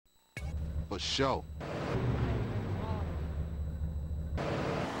For sure.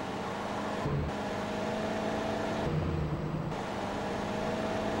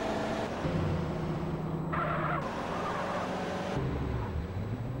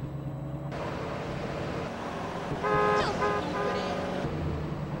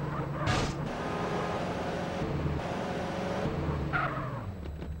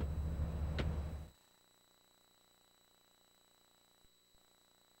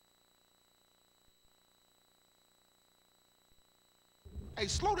 Hey,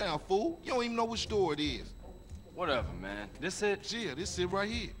 slow down, fool. You don't even know which door it is. Whatever, man. This it? Yeah, this it right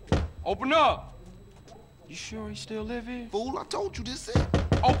here. Open up! You sure he still live here? Fool, I told you this it.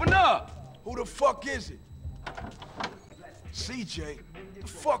 Open up! Who the fuck is it? CJ, the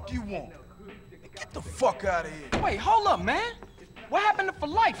fuck you want? Get the fuck out of here. Wait, hold up, man. What happened to for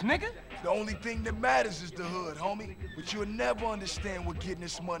life, nigga? The only thing that matters is the hood, homie. But you'll never understand what getting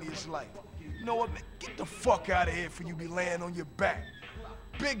this money is like. You know what, man? Get the fuck out of here before you be laying on your back.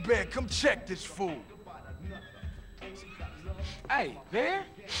 Big Bear, come check this fool. Hey, Bear?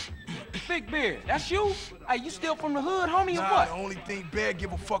 Big Bear, that's you? Hey, you still from the hood, homie, or what? The only thing Bear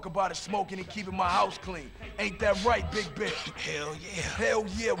give a fuck about is smoking and keeping my house clean. Ain't that right, Big Bear? Hell yeah. Hell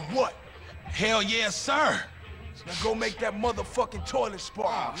yeah, what? Hell yeah, sir. Now go make that motherfucking toilet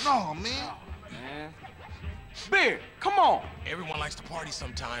spark. Oh, no, man. Man. Bear, come on. Everyone likes to party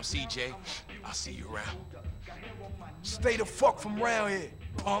sometimes, CJ. I'll see you around. Stay the fuck from round here,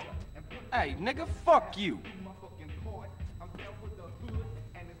 punk. Hey, nigga, fuck you.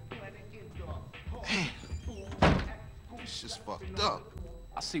 It's just fucked up.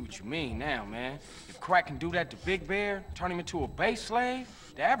 I see what you mean now, man. If Crack can do that to Big Bear, turn him into a base slave,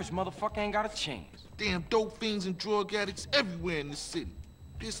 the average motherfucker ain't got a chance. Damn dope fiends and drug addicts everywhere in the city.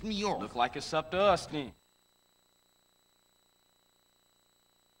 Piss me off. Look like it's up to us then.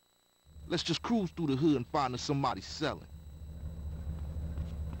 Let's just cruise through the hood and find us somebody selling.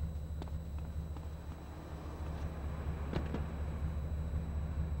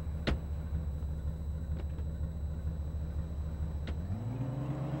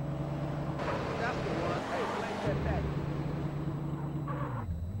 That's the one. Hey, blame that.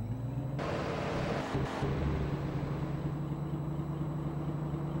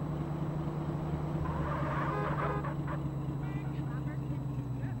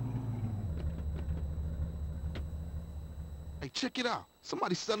 Hey, check it out.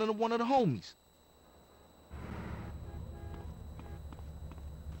 Somebody's selling to one of the homies.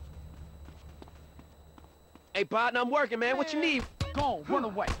 Hey, partner, I'm working, man. What you need? Go on, run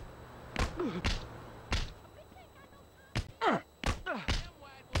away.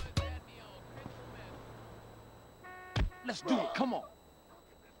 Let's do it, come on.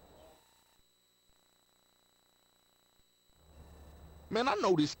 Man, I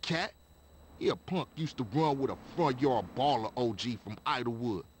know this cat. He a punk used to run with a front yard baller OG from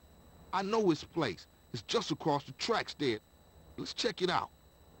Idlewood. I know his place. It's just across the tracks there. Let's check it out.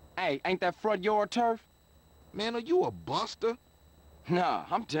 Hey, ain't that front yard turf? Man, are you a buster? Nah,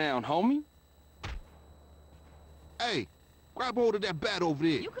 I'm down, homie. Hey, grab hold of that bat over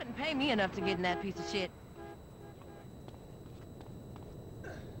there. You couldn't pay me enough to get in that piece of shit.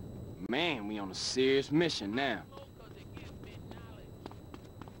 Man, we on a serious mission now.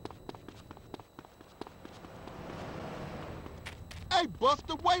 Hey,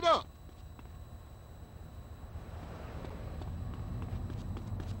 Buster, wait up!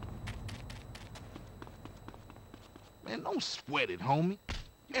 Man, don't sweat it, homie.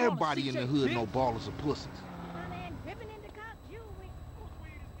 Everybody in the hood know ballers are pussies. My man dripping into cop jewelry.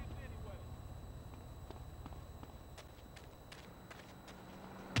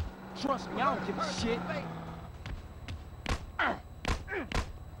 Trust me, I don't give a shit.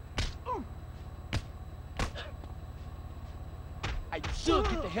 Hey, you should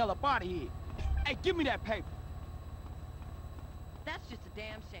get the hell up out of here. Hey, give me that paper. That's just a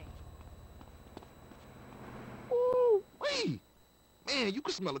damn shame. Ooh-wee! Man, you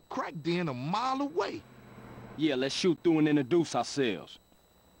can smell a crack den a mile away. Yeah, let's shoot through and introduce ourselves.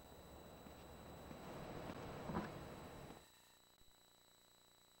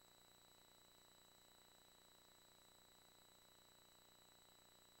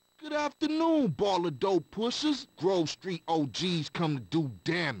 Good afternoon, baller dope pushers. Grove Street OGs come to do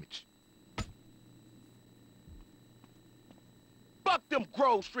damage. Fuck them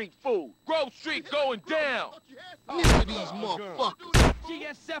Grove Street fools. Grove Street going down. Nigga, these motherfuckers.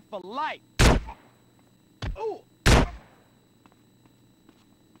 GSF for life. Ooh.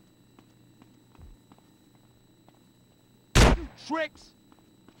 You tricks.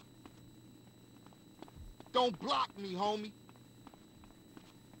 Don't block me, homie.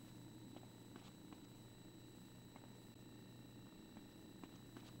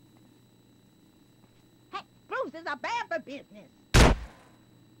 bruises are bad for business.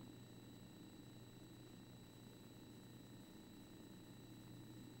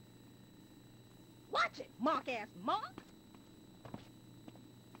 Watch it, mark-ass mark.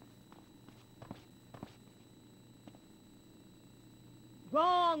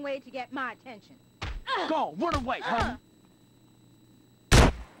 Wrong way to get my attention. Go, run away, homie.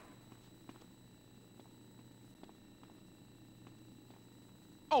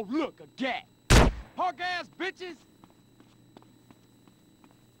 Oh, look, a gat. Punk-ass bitches.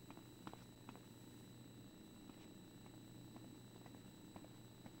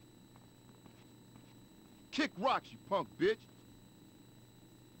 Kick rocks, you punk bitch.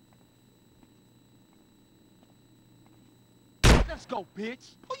 Let's go,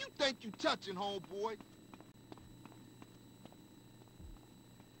 bitch. Who you think you touching, homeboy?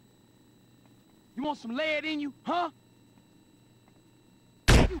 You want some lead in you, huh?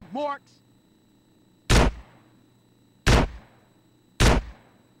 You marks.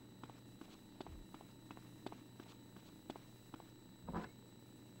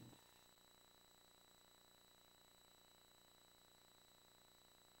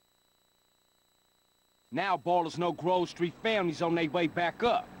 Now ballers know Grove Street families on their way back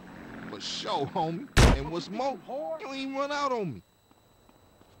up. For sure, homie. And what's more, you ain't even run out on me.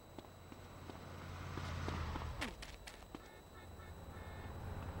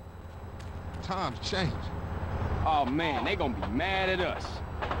 Times change. Oh man, they gonna be mad at us.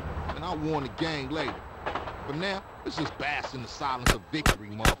 And I'll warn the gang later. For now, let's just bask in the silence of victory,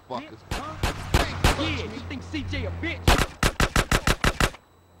 motherfuckers. Yeah, you think CJ a bitch?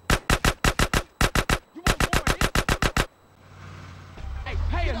 You want more of this? Hey,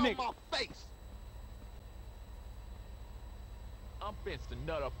 pay a Get nigga. out my face! I'm fenced to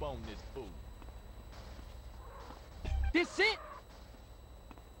nut up on this fool. This it?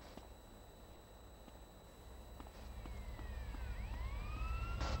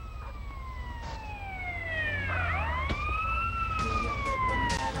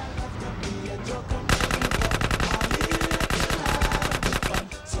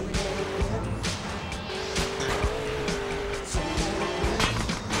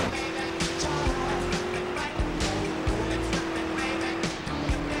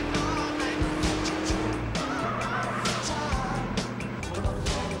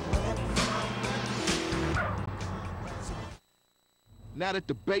 Now that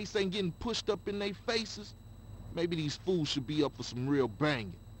the bass ain't getting pushed up in their faces, maybe these fools should be up for some real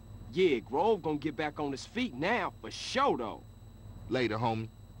banging. Yeah, Grove gonna get back on his feet now, for sure though. Later, homie.